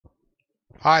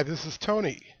Hi, this is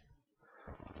Tony.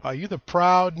 Are you the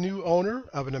proud new owner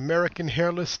of an American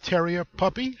Hairless Terrier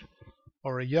puppy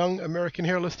or a young American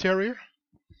Hairless Terrier?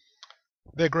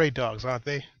 They're great dogs, aren't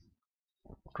they?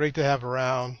 Great to have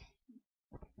around,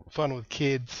 fun with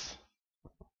kids.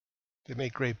 They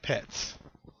make great pets.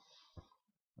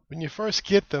 When you first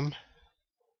get them,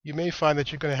 you may find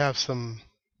that you're going to have some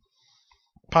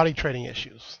potty training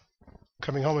issues.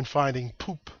 Coming home and finding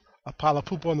a pile of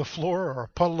poop on the floor or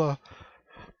a puddle of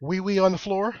wee-wee on the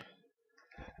floor.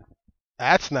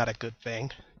 That's not a good thing.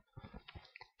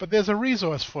 But there's a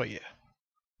resource for you.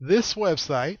 This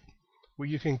website where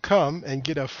you can come and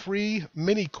get a free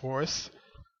mini course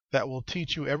that will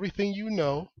teach you everything you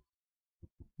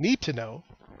need to know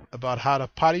about how to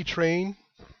potty train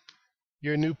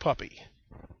your new puppy.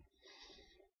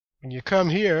 When you come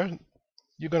here,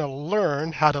 you're going to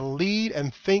learn how to lead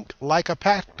and think like a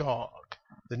pack dog,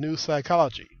 the new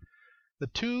psychology. The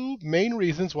two main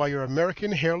reasons why your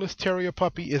American Hairless Terrier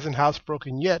puppy isn't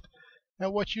housebroken yet,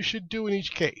 and what you should do in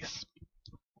each case.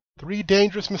 3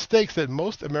 dangerous mistakes that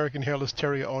most American Hairless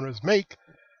Terrier owners make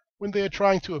when they are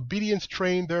trying to obedience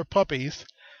train their puppies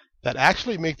that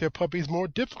actually make their puppies more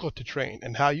difficult to train,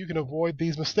 and how you can avoid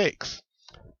these mistakes.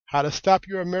 How to stop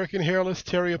your American Hairless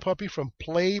Terrier puppy from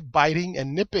play, biting,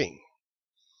 and nipping.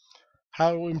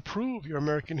 How to improve your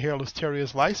American Hairless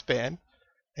Terrier's lifespan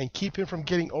and keep him from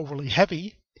getting overly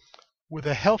heavy with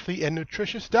a healthy and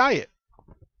nutritious diet.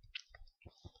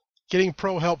 Getting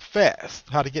pro help fast.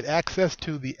 How to get access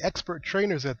to the expert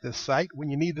trainers at this site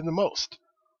when you need them the most.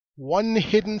 One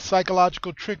hidden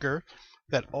psychological trigger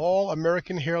that all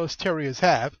American Hairless Terriers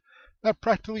have that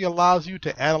practically allows you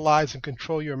to analyze and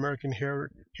control your American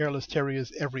Hairless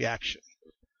Terrier's every action.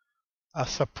 A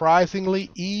surprisingly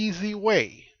easy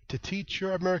way to teach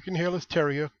your American Hairless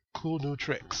Terrier cool new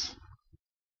tricks.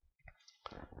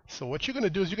 So what you're going to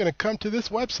do is you're going to come to this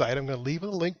website. I'm going to leave a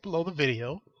link below the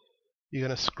video. You're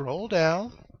going to scroll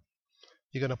down.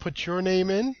 You're going to put your name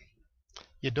in,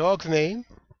 your dog's name,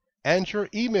 and your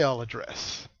email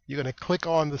address. You're going to click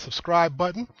on the subscribe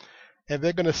button, and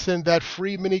they're going to send that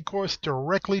free mini course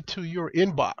directly to your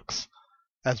inbox,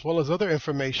 as well as other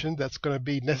information that's going to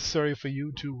be necessary for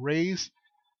you to raise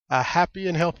a happy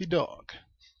and healthy dog.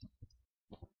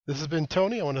 This has been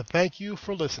Tony. I want to thank you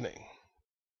for listening.